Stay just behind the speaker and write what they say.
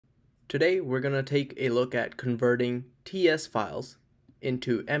Today we're going to take a look at converting TS files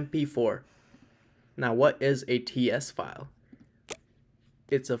into MP4. Now what is a TS file?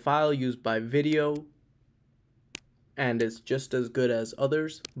 It's a file used by video and it's just as good as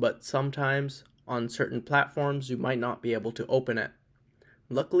others, but sometimes on certain platforms you might not be able to open it.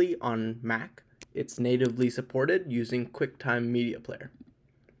 Luckily on Mac, it's natively supported using QuickTime Media Player.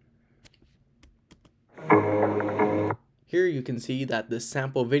 Here you can see that this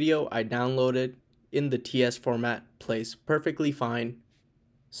sample video I downloaded in the TS format plays perfectly fine,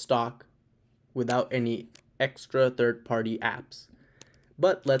 stock, without any extra third-party apps.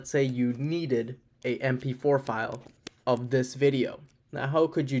 But let's say you needed a MP4 file of this video. Now how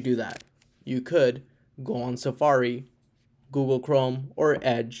could you do that? You could go on Safari, Google Chrome, or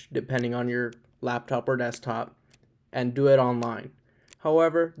Edge, depending on your laptop or desktop, and do it online.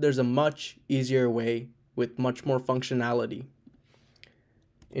 However, there's a much easier way with much more functionality.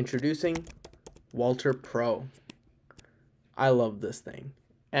 Introducing WALTR PRO. I love this thing.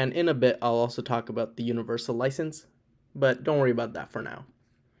 And in a bit, I'll also talk about the universal license, but don't worry about that for now.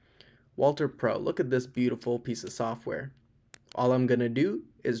 WALTR PRO, look at this beautiful piece of software. All I'm gonna do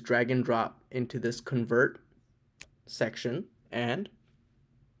is drag and drop into this convert section, and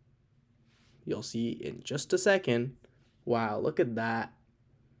you'll see in just a second, wow, look at that.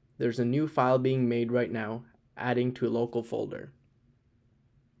 There's a new file being made right now, adding to a local folder.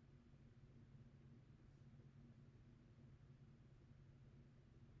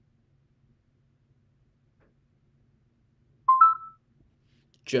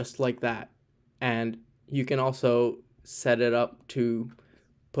 Just like that. And you can also set it up to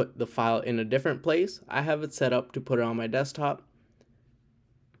put the file in a different place. I have it set up to put it on my desktop.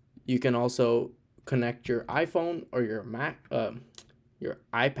 You can also connect your iPhone or your Mac, your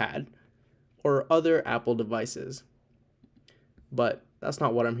iPad, or other Apple devices. But that's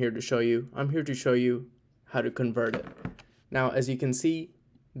not what I'm here to show you. I'm here to show you how to convert it. Now, as you can see,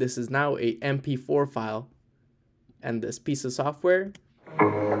 this is now a MP4 file, and this piece of software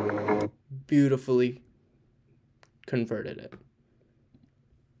beautifully converted it.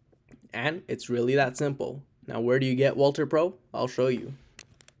 And it's really that simple. Now, where do you get WALTR PRO? I'll show you.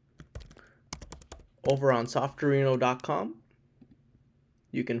 Over on Softorino.com,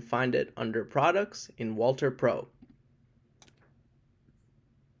 you can find it under Products in WALTR PRO.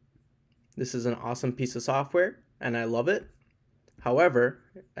 This is an awesome piece of software, and I love it. However,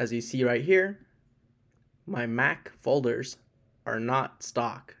 as you see right here, my Mac folders are not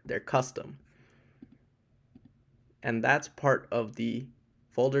stock, they're custom. And that's part of the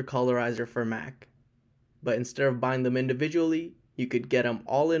folder colorizer for Mac. But instead of buying them individually, you could get them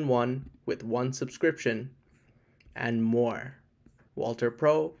all in one with one subscription and more. WALTR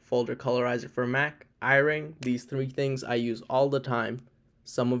PRO, folder colorizer for Mac, iRing, these three things I use all the time.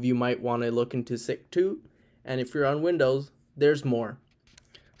 Some of you might want to look into SICK too, and if you're on Windows, there's more.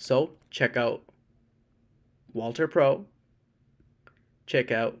 So check out WALTR PRO,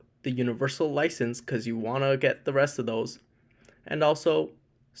 check out the universal license because you want to get the rest of those, and also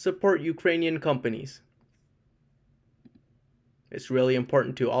support Ukrainian companies. It's really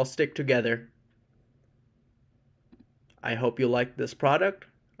important to all stick together. I hope you like this product.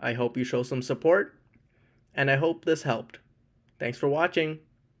 I hope you show some support, and I hope this helped. Thanks for watching.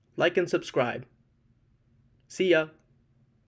 Like and subscribe. See ya.